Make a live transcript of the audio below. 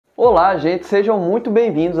Olá gente, sejam muito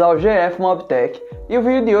bem-vindos ao GF Mobtech e o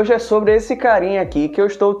vídeo de hoje é sobre esse carinha aqui que eu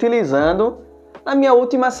estou utilizando na minha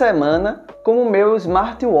última semana como meu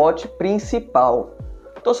smartwatch principal.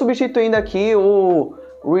 Estou substituindo aqui o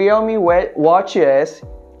Realme Watch S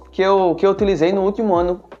que eu utilizei no último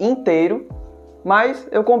ano inteiro, mas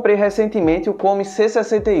eu comprei recentemente o Colmi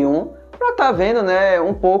C61 para estar vendo, né,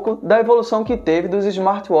 um pouco da evolução que teve dos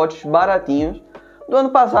smartwatches baratinhos do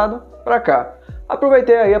ano passado para cá.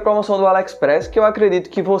 Aproveitei aí a promoção do AliExpress, que eu acredito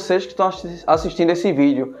que vocês que estão assistindo esse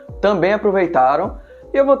vídeo também aproveitaram.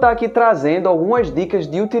 E eu vou estar aqui trazendo algumas dicas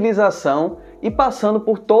de utilização e passando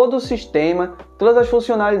por todo o sistema, todas as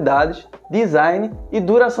funcionalidades, design e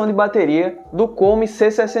duração de bateria do Colmi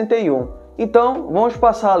C61. Então vamos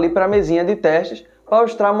passar ali para a mesinha de testes para eu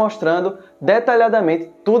estar mostrando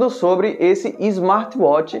detalhadamente tudo sobre esse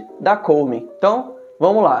smartwatch da Colmi. Então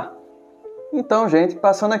vamos lá! Então, gente,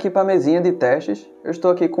 passando aqui para a mesinha de testes, eu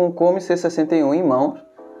estou aqui com o Colmi C61 em mãos.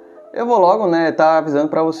 Eu vou logo, né, tá avisando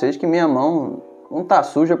para vocês que minha mão não tá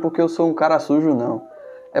suja porque eu sou um cara sujo, não.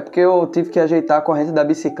 É porque eu tive que ajeitar a corrente da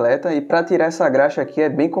bicicleta e para tirar essa graxa aqui é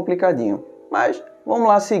bem complicadinho. Mas vamos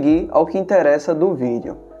lá seguir ao que interessa do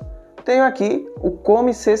vídeo. Tenho aqui o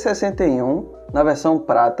Colmi C61 na versão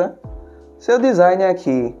prata. Seu design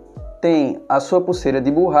aqui tem a sua pulseira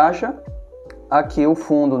de borracha. Aqui o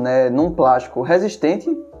fundo, né, num plástico resistente,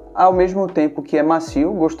 ao mesmo tempo que é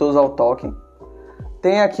macio, gostoso ao toque.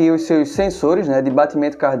 Tem aqui os seus sensores, né, de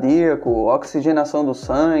batimento cardíaco, oxigenação do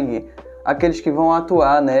sangue, aqueles que vão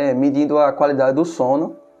atuar, né, medindo a qualidade do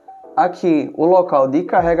sono. Aqui o local de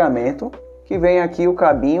carregamento, que vem aqui o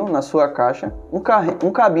cabinho na sua caixa.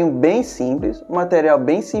 Um cabinho bem simples, um material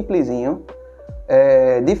bem simplesinho.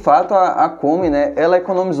 De fato a Colmi, né, ela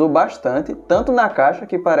economizou bastante, tanto na caixa,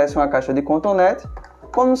 que parece uma caixa de cotonete,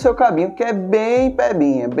 como no seu cabinho, que é bem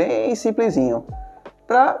pebinha, bem simplesinho,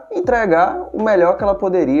 para entregar o melhor que ela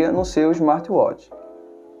poderia no seu smartwatch.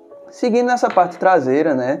 Seguindo nessa parte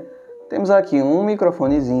traseira, né, temos aqui um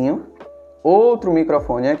microfonezinho, outro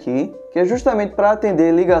microfone aqui, que é justamente para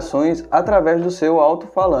atender ligações através do seu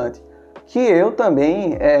alto-falante, que eu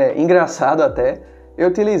também, engraçado até, eu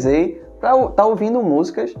utilizei para estar ouvindo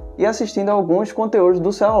músicas e assistindo a alguns conteúdos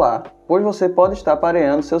do celular, pois você pode estar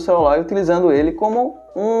pareando seu celular e utilizando ele como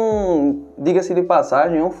diga-se de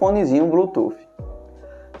passagem, um fonezinho Bluetooth.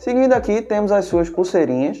 Seguindo aqui temos as suas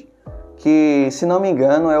pulseirinhas, que se não me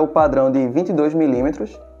engano é o padrão de 22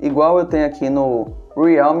 mm, igual eu tenho aqui no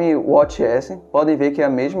Realme Watch S, podem ver que é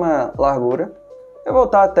a mesma largura. Eu vou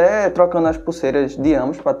estar até trocando as pulseiras de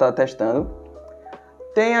ambos para estar testando.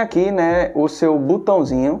 Tem aqui, né, o seu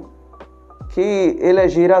botãozinho, que ele é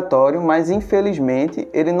giratório, mas infelizmente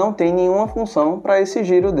ele não tem nenhuma função para esse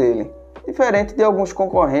giro dele. Diferente de alguns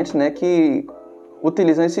concorrentes, né, que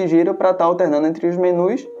utilizam esse giro para estar alternando entre os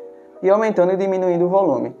menus e aumentando e diminuindo o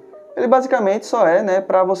volume. Ele basicamente só é, né,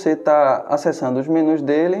 para você estar acessando os menus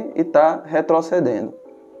dele e estar retrocedendo.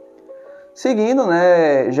 Seguindo,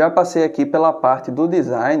 né, já passei aqui pela parte do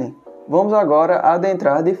design, vamos agora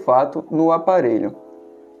adentrar de fato no aparelho.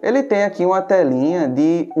 Ele tem aqui uma telinha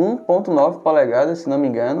de 1.9 polegadas, se não me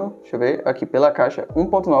engano, deixa eu ver, aqui pela caixa,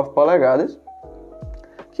 1.9 polegadas,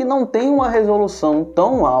 que não tem uma resolução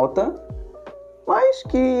tão alta, mas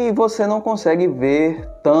que você não consegue ver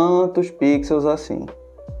tantos pixels assim.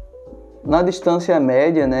 Na distância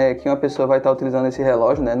média, né, que uma pessoa vai estar utilizando esse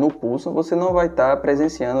relógio, né, no pulso, você não vai estar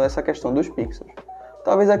presenciando essa questão dos pixels.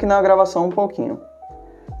 Talvez aqui na gravação um pouquinho.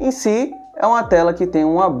 Em si, é uma tela que tem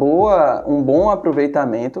um bom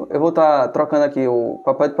aproveitamento. Eu vou estar trocando aqui o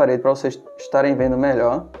papel de parede para vocês estarem vendo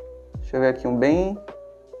melhor. Deixa eu ver aqui um bem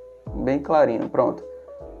clarinho, pronto.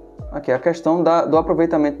 Aqui a questão do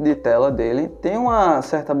aproveitamento de tela dele. Tem uma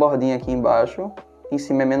certa bordinha aqui embaixo, em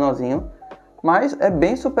cima é menorzinho, mas é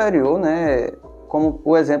bem superior, né? Como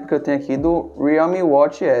o exemplo que eu tenho aqui do Realme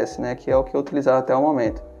Watch S, né? Que é o que eu utilizava até o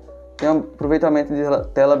momento. Tem um aproveitamento de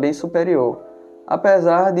tela bem superior,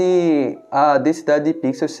 apesar de a densidade de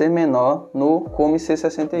pixels ser menor no Colmi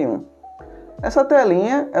C61. Essa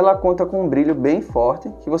telinha, ela conta com um brilho bem forte,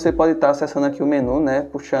 que você pode estar acessando aqui o menu, né,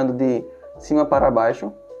 puxando de cima para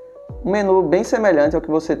baixo. Um menu bem semelhante ao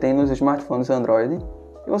que você tem nos smartphones Android.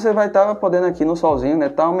 E você vai estar podendo aqui no solzinho, né,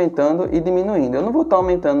 tá aumentando e diminuindo. Eu não vou estar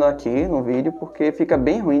aumentando aqui no vídeo, porque fica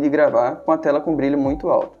bem ruim de gravar com a tela com brilho muito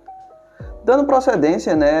alto. Dando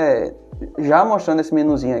procedência, né, já mostrando esse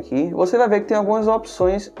menuzinho aqui, você vai ver que tem algumas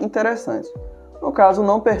opções interessantes. No caso,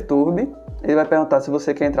 não perturbe, ele vai perguntar se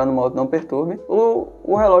você quer entrar no modo não perturbe.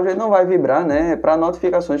 O relógio ele não vai vibrar, né, para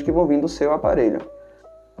notificações que vão vir do seu aparelho.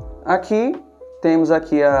 Aqui temos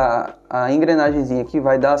aqui a engrenagemzinha que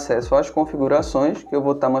vai dar acesso às configurações, que eu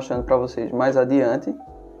vou estar mostrando para vocês mais adiante.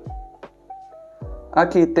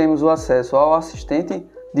 Aqui temos o acesso ao assistente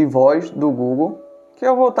de voz do Google, que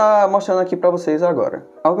eu vou estar mostrando aqui para vocês agora.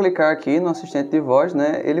 Ao clicar aqui no assistente de voz,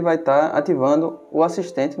 né, ele vai estar ativando o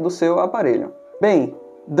assistente do seu aparelho. Bem,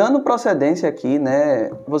 dando procedência aqui, né,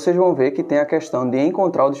 vocês vão ver que tem a questão de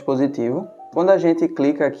encontrar o dispositivo. Quando a gente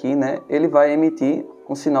clica aqui, né, ele vai emitir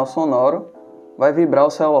um sinal sonoro, vai vibrar o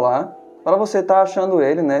celular para você estar achando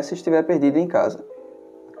ele, né, se estiver perdido em casa.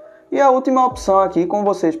 E a última opção aqui, como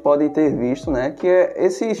vocês podem ter visto, né, que é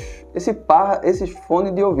esses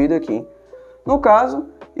fones de ouvido aqui. No caso,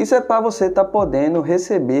 isso é para você estar podendo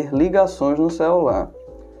receber ligações no celular.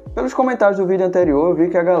 Pelos comentários do vídeo anterior, eu vi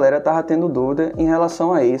que a galera estava tendo dúvida em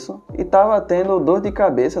relação a isso e estava tendo dor de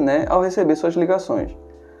cabeça, né, ao receber suas ligações.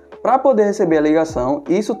 Para poder receber a ligação,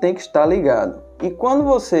 isso tem que estar ligado. E quando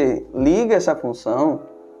você liga essa função,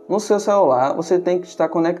 no seu celular, você tem que estar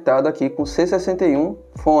conectado aqui com o C61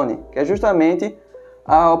 fone, que é justamente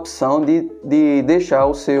a opção de deixar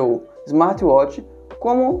o seu smartwatch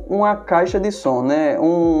como uma caixa de som, né?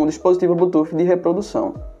 Um dispositivo Bluetooth de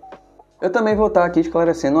reprodução. Eu também vou estar aqui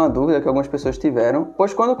esclarecendo uma dúvida que algumas pessoas tiveram,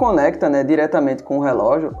 pois quando conecta, né, diretamente com o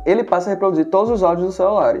relógio, ele passa a reproduzir todos os áudios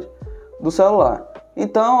do celular.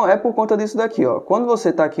 Então é por conta disso daqui, ó. Quando você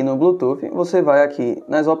está aqui no Bluetooth, você vai aqui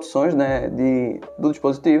nas opções, né, do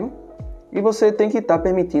dispositivo e você tem que estar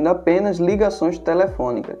permitindo apenas ligações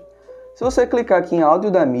telefônicas. Se você clicar aqui em áudio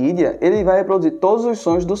da mídia, ele vai reproduzir todos os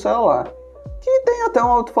sons do celular, que tem até um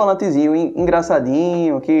alto-falantezinho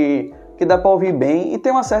engraçadinho, que dá para ouvir bem e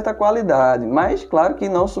tem uma certa qualidade, mas claro que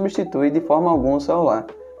não substitui de forma alguma o celular.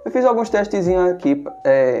 Eu fiz alguns testezinhos aqui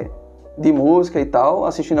de música e tal,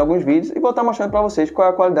 assistindo alguns vídeos, e vou estar mostrando para vocês qual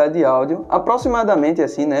é a qualidade de áudio, aproximadamente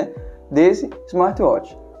assim, né, desse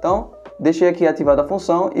smartwatch. Então, deixei aqui ativada a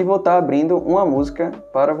função e vou estar abrindo uma música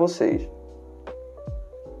para vocês.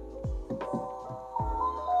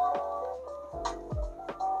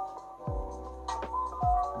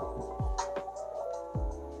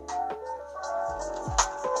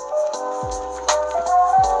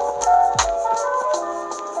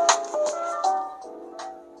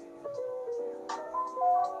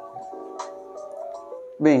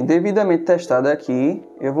 Bem, devidamente testado aqui,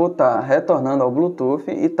 eu vou estar retornando ao Bluetooth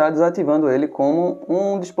e estar desativando ele como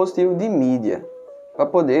um dispositivo de mídia, para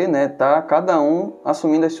poder, né, estar cada um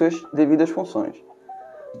assumindo as suas devidas funções.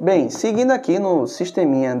 Bem, seguindo aqui no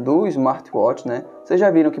sisteminha do smartwatch, né, vocês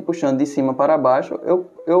já viram que puxando de cima para baixo,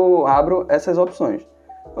 eu abro essas opções.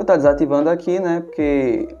 Vou estar desativando aqui, né,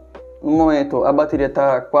 porque no momento a bateria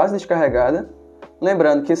está quase descarregada.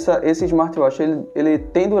 Lembrando que esse smartwatch ele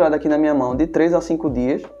tem durado aqui na minha mão de 3 a 5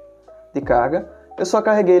 dias de carga. Eu só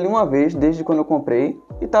carreguei ele uma vez desde quando eu comprei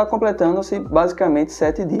e está completando-se basicamente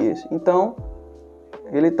 7 dias. Então,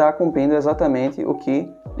 ele está cumprindo exatamente o que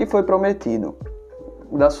lhe foi prometido.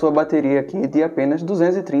 Da sua bateria aqui de apenas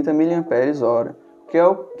 230 mAh,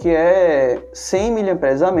 que é 100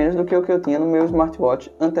 mAh a menos do que o que eu tinha no meu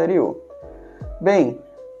smartwatch anterior. Bem,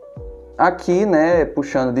 aqui, né,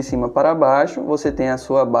 puxando de cima para baixo, você tem a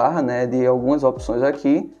sua barra, né, de algumas opções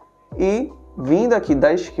aqui. E vindo aqui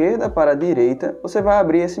da esquerda para a direita, você vai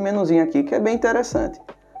abrir esse menuzinho aqui, que é bem interessante.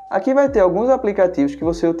 Aqui vai ter alguns aplicativos que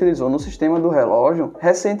você utilizou no sistema do relógio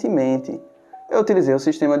recentemente. Eu utilizei o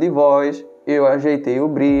sistema de voz, eu ajeitei o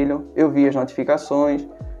brilho, eu vi as notificações,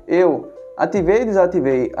 eu ativei e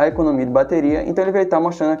desativei a economia de bateria, então ele vai estar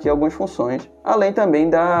mostrando aqui algumas funções, além também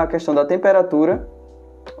da questão da temperatura,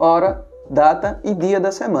 hora, data e dia da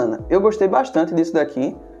semana. Eu gostei bastante disso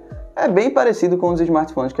daqui. É bem parecido com os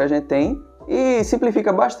smartphones que a gente tem e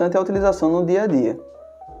simplifica bastante a utilização no dia a dia.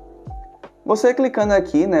 Você clicando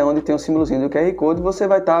aqui, né, onde tem o símbolozinho do QR Code, você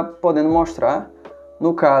vai estar podendo mostrar.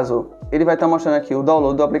 No caso, ele vai estar mostrando aqui o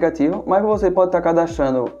download do aplicativo, mas você pode estar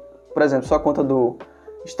cadastrando, por exemplo, sua conta do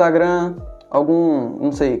Instagram, algum,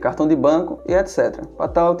 não sei, cartão de banco e etc. Para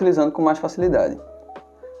estar utilizando com mais facilidade.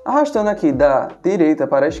 Arrastando aqui da direita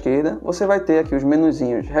para a esquerda, você vai ter aqui os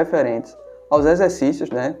menuzinhos referentes aos exercícios,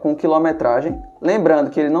 né, com quilometragem. Lembrando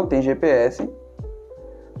que ele não tem GPS.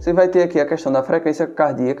 Você vai ter aqui a questão da frequência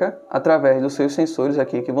cardíaca através dos seus sensores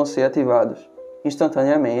aqui que vão ser ativados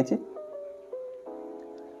instantaneamente.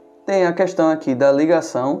 Tem a questão aqui da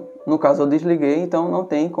ligação. No caso eu desliguei, então não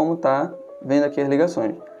tem como estar vendo aqui as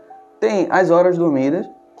ligações. Tem as horas dormidas,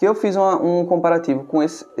 que eu fiz um comparativo com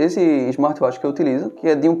esse smartwatch que eu utilizo, que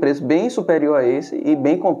é de um preço bem superior a esse e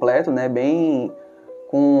bem completo, né,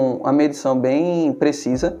 com a medição bem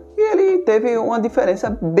precisa. E ele teve uma diferença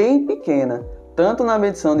bem pequena, tanto na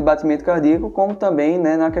medição de batimento cardíaco, como também,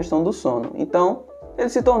 né, na questão do sono. Então, ele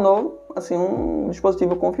se tornou assim, um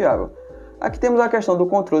dispositivo confiável. Aqui temos a questão do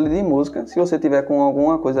controle de música. Se você tiver com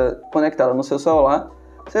alguma coisa conectada no seu celular,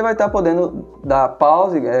 você vai estar podendo dar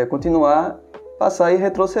pause, continuar, passar e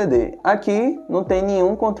retroceder. Aqui não tem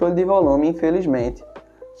nenhum controle de volume, infelizmente,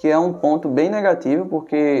 que é um ponto bem negativo,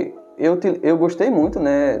 porque eu gostei muito,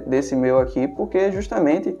 né, desse meu aqui, porque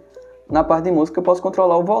justamente na parte de música eu posso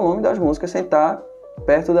controlar o volume das músicas sem estar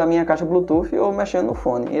perto da minha caixa Bluetooth ou mexendo no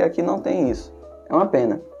fone, e aqui não tem isso. É uma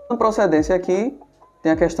pena. Na procedência aqui,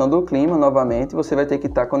 tem a questão do clima, novamente, você vai ter que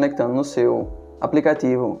estar conectando no seu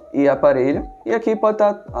aplicativo e aparelho, e aqui pode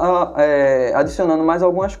estar adicionando mais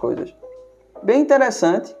algumas coisas. Bem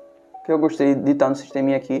interessante, que eu gostei de estar no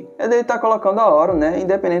sisteminha aqui, é dele estar colocando a hora, né,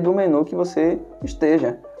 independente do menu que você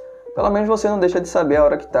esteja. Pelo menos você não deixa de saber a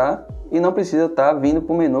hora que está e não precisa estar vindo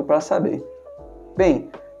para o menu para saber. Bem,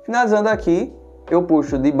 finalizando aqui, eu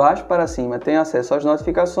puxo de baixo para cima, tenho acesso às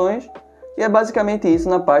notificações e é basicamente isso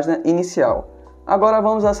na página inicial. Agora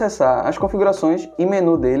vamos acessar as configurações e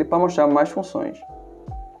menu dele para mostrar mais funções.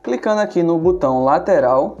 Clicando aqui no botão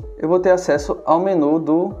lateral, eu vou ter acesso ao menu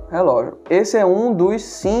do relógio. Esse é um dos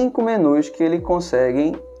 5 menus que ele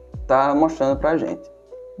consegue estar mostrando para a gente.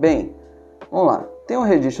 Bem, vamos lá. Tem o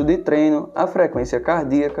registro de treino, a frequência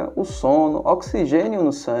cardíaca, o sono, oxigênio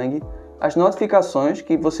no sangue, as notificações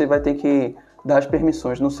que você vai ter que dar as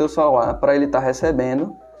permissões no seu celular para ele estar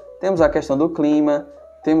recebendo. Temos a questão do clima,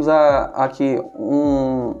 temos aqui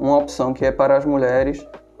uma opção que é para as mulheres,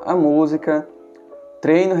 a música,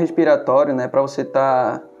 treino respiratório, né, para você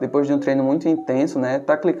estar, depois de um treino muito intenso, né,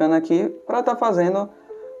 tá clicando aqui para estar fazendo,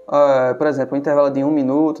 por exemplo, um intervalo de 1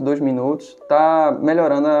 minuto, 2 minutos, tá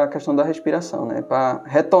melhorando a questão da respiração, né, para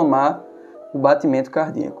retomar o batimento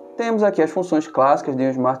cardíaco. Temos aqui as funções clássicas de um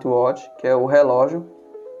smartwatch, que é o relógio,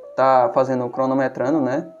 tá fazendo cronometrando,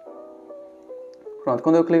 né. Pronto,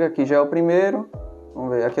 quando eu clico aqui já é o primeiro,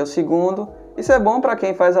 vamos ver, aqui é o segundo. Isso é bom para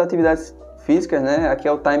quem faz atividades físicas, né, aqui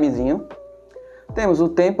é o timezinho. Temos o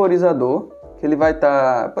temporizador, que ele vai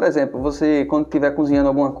estar, por exemplo, você quando estiver cozinhando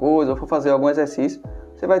alguma coisa ou for fazer algum exercício,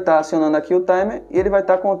 você vai estar acionando aqui o timer e ele vai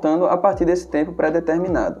estar contando a partir desse tempo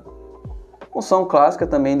pré-determinado. Função clássica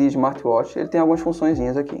também de smartwatch, ele tem algumas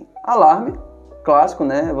funçõezinhas aqui. Alarme, clássico,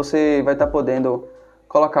 né? Você vai estar podendo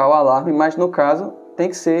colocar o alarme, mas no caso tem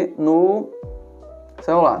que ser no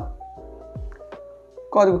celular.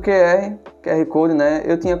 Código QR Code, né?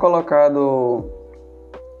 Eu tinha colocado...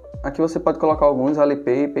 Aqui você pode colocar alguns,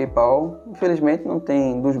 Alipay, PayPal. Infelizmente não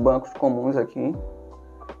tem dos bancos comuns aqui.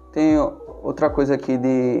 Tem outra coisa aqui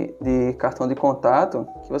de cartão de contato,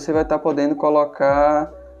 que você vai estar podendo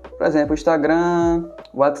colocar, por exemplo, Instagram,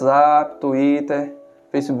 WhatsApp, Twitter,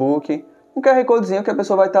 Facebook. Um QR Codezinho que a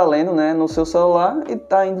pessoa vai estar lendo, né, no seu celular e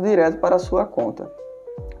está indo direto para a sua conta.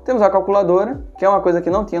 Temos a calculadora, que é uma coisa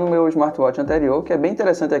que não tinha no meu smartwatch anterior, que é bem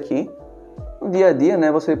interessante aqui. No dia a dia,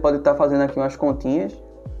 né, você pode estar fazendo aqui umas continhas,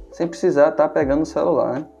 sem precisar estar pegando o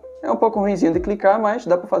celular, né? É um pouco ruimzinho de clicar, mas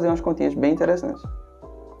dá para fazer umas continhas bem interessantes.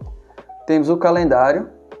 Temos o calendário,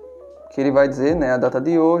 que ele vai dizer, né, a data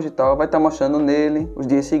de hoje e tal, vai estar mostrando nele os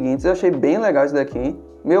dias seguintes. Eu achei bem legal isso daqui.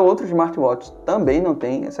 Meu outro smartwatch também não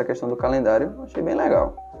tem essa questão do calendário, eu achei bem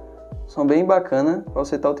legal. São bem bacana para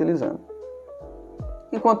você estar utilizando.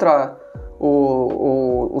 Encontrar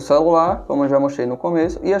o celular, como eu já mostrei no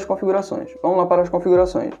começo, e as configurações. Vamos lá para as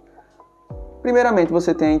configurações. Primeiramente,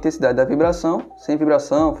 você tem a intensidade da vibração, sem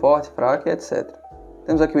vibração, forte, fraca, etc.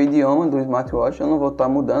 Temos aqui o idioma do smartwatch, eu não vou estar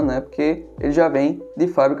mudando, né, porque ele já vem de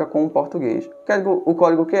fábrica com o português. O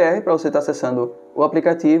código QR para você estar acessando o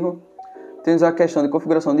aplicativo. Temos a questão de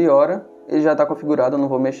configuração de hora, ele já está configurado, eu não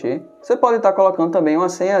vou mexer. Você pode estar colocando também uma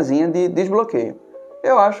senhazinha de desbloqueio.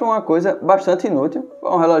 Eu acho uma coisa bastante inútil,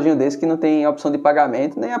 um reloginho desse que não tem opção de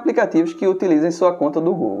pagamento, nem aplicativos que utilizem sua conta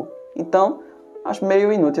do Google. Então, acho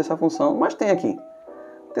meio inútil essa função, mas tem aqui.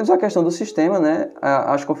 Temos a questão do sistema, né?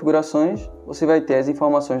 As configurações, você vai ter as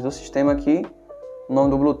informações do sistema aqui, o nome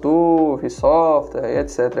do Bluetooth, software,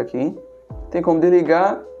 etc. aqui. Tem como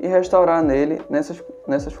desligar e restaurar nele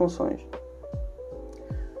nessas funções.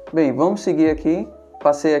 Bem, vamos seguir aqui.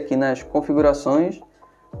 Passei aqui nas configurações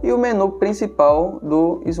e o menu principal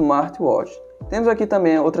do smartwatch. Temos aqui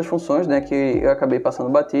também outras funções, né, que eu acabei passando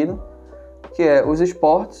batido, que é os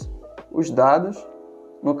esportes, os dados,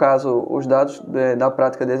 no caso, os dados da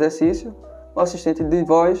prática de exercício, o assistente de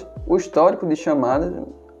voz, o histórico de chamadas,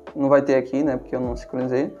 não vai ter aqui, né, porque eu não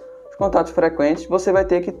sincronizei, os contatos frequentes, você vai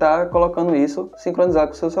ter que estar colocando isso sincronizado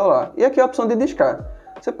com o seu celular. E aqui a opção de discar.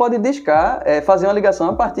 Você pode discar, fazer uma ligação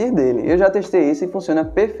a partir dele. Eu já testei isso e funciona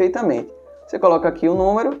perfeitamente. Você coloca aqui o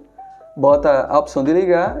número, bota a opção de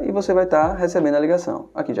ligar e você vai estar recebendo a ligação.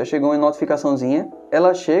 Aqui já chegou uma notificaçãozinha,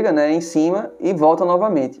 ela chega, né, em cima e volta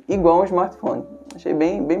novamente, igual um smartphone. Achei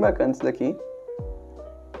bem bacana isso daqui.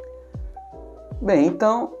 Bem,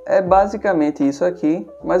 então é basicamente isso aqui,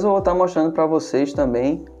 mas eu vou estar mostrando para vocês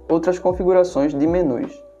também outras configurações de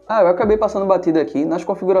menus. Eu acabei passando batido aqui nas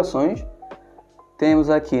configurações. Temos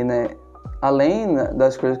aqui, né, além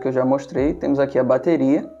das coisas que eu já mostrei, temos aqui a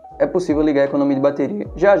bateria. É possível ligar a economia de bateria.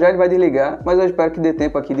 Já já ele vai desligar, mas eu espero que dê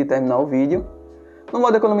tempo aqui de terminar o vídeo. No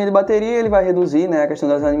modo economia de bateria, ele vai reduzir, né, a questão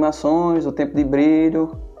das animações, o tempo de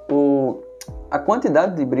brilho, a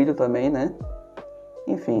quantidade de brilho também, né?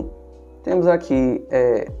 Enfim, temos aqui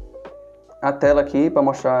a tela aqui para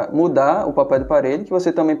mudar o papel de parede, que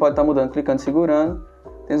você também pode estar mudando clicando e segurando.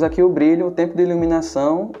 Temos aqui o brilho, o tempo de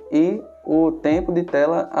iluminação e o tempo de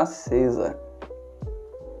tela acesa.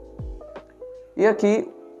 E aqui,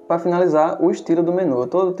 para finalizar, o estilo do menu. Eu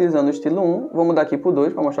estou utilizando o estilo 1, vou mudar aqui para o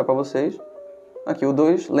 2 para mostrar para vocês. Aqui o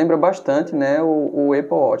 2 lembra bastante, né, o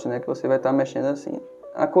Apple Watch, né, que você vai estar mexendo assim.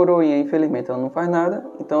 A coroinha, infelizmente, ela não faz nada,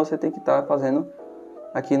 então você tem que estar fazendo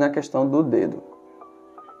aqui na questão do dedo.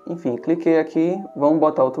 Enfim, cliquei aqui, vamos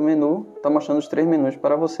botar outro menu. Está mostrando os 3 menus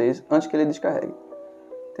para vocês antes que ele descarregue.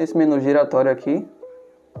 Tem esse menu giratório aqui.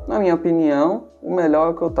 Na minha opinião, o melhor é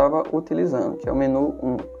o que eu estava utilizando, que é o menu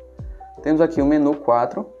 1. Temos aqui o menu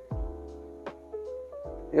 4.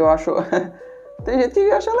 Eu acho... Tem gente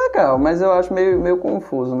que acha legal, mas eu acho meio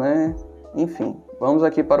confuso, né? Enfim, vamos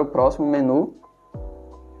aqui para o próximo menu.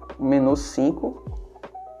 O menu 5.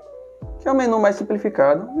 Que é o menu mais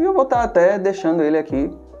simplificado. E eu vou estar até deixando ele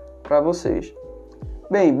aqui para vocês.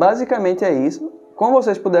 Bem, basicamente é isso. Como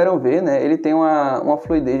vocês puderam ver, né, ele tem uma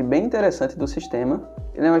fluidez bem interessante do sistema.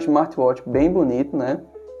 Ele é um smartwatch bem bonito, né?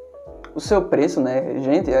 O seu preço, né,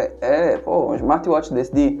 gente, um smartwatch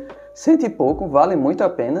desse de 100 e pouco vale muito a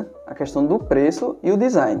pena. A questão do preço e o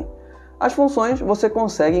design. As funções você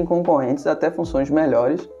consegue em concorrentes até funções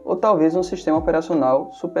melhores ou talvez um sistema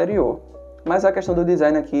operacional superior. Mas a questão do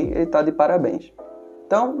design aqui, ele está de parabéns.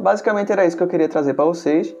 Então, basicamente era isso que eu queria trazer para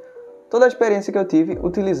vocês. Toda a experiência que eu tive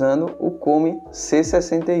utilizando o Colmi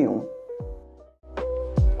C61.